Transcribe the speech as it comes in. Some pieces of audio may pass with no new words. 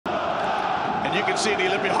And you can see the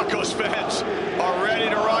Olympiacos fans are ready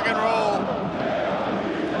to rock and roll.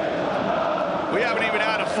 We haven't even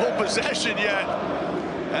had a full possession yet.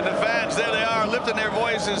 And the fans, there they are, lifting their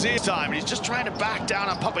voices each time. He's just trying to back down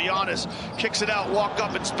on Papagiannis. Kicks it out, walk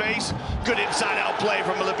up in space. Good inside-out play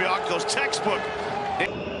from Olympiacos. Textbook.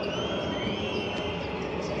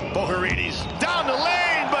 Boharides down the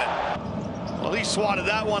lane, but well, he swatted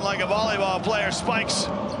that one like a volleyball player. Spikes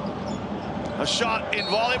a shot in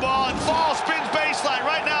volleyball and falls, spins baseline.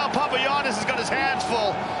 Right now, Papagiannis has got his hands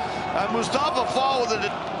full. And Mustafa Fall with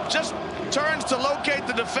it, just turns to locate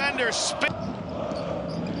the defender.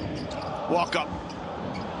 Walk up,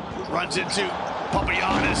 runs into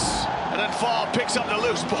Papagiannis, and then Fall picks up the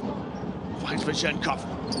loose ball. Finds Vajenkov.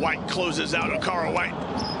 White closes out on Kara White.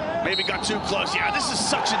 Maybe got too close. Yeah, this is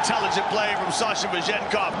such intelligent play from Sasha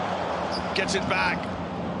Vajenkov. Gets it back.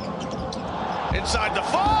 Inside the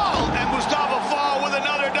Fall, and Mustafa Fall with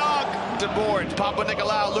another dunk. The boards.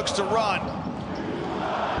 Panathinaikos looks to run.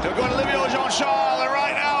 They're going to Livio Jean-Charles, and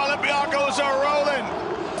right now Olympiacos are rolling.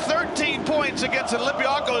 13 points against an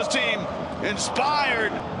Olympiacos team.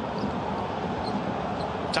 Inspired.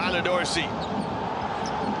 Tyler Dorsey.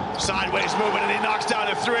 Sideways movement, and he knocks down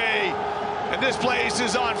a three. And this place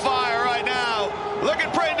is on fire right now. Look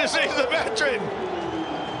at Priftis, he's the veteran.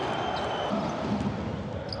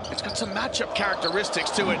 It's got some matchup characteristics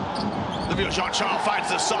to it. Livio Jean-Charles finds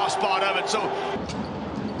the soft spot of it, so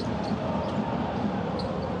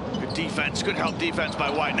good defense, good help defense by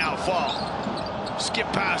White. Now Fall. Skip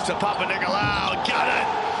pass to Panathinaikos, got it.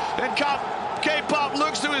 And K-Pop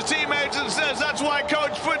looks to his teammates and says, that's why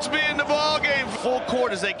coach puts me in the ball game. Full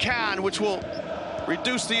court as they can, which will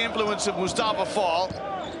reduce the influence of Mustafa Fall.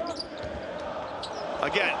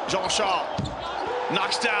 Again, Jean-Charles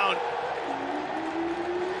knocks down.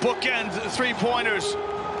 Bookend three-pointers.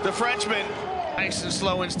 The Frenchman, nice and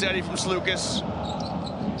slow and steady from Slukas.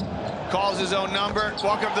 Calls his own number.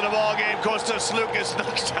 Walk up to the ball game. Kostas Slukas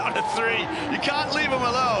knocks down a three. You can't leave him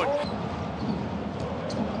alone.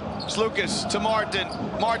 Slukas to Martin.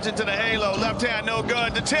 Martin to the halo. Left hand, no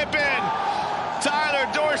good. The tip in.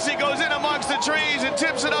 Tyler Dorsey goes in amongst the trees and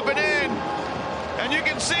tips it up and in. And you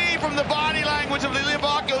can see from the body language of the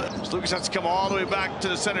Olympiacos. Slukas has to come all the way back to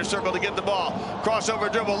the center circle to get the ball.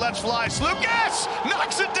 Crossover dribble, let's fly. Slukas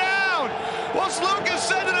knocks it down. Well, Slukas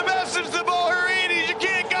sending a message to Boharides, you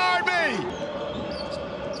can't guard me.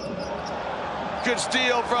 Good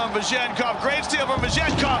steal from Vajenkov. Great steal from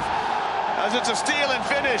Vajenkov, as it's a steal and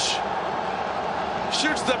finish.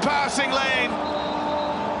 Shoots the passing lane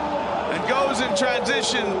and goes in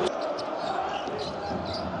transition.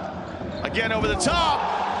 Again over the top,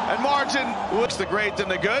 and Martin looks the great and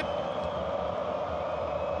the good.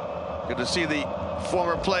 Good to see the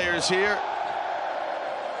former players here.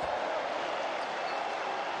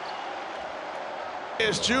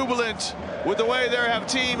 Is jubilant with the way their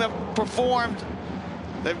team have performed.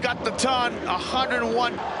 They've got the ton,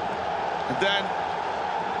 101. And then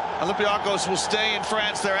Olympiacos will stay in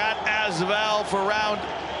France. They're at Asvel for round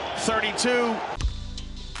 32.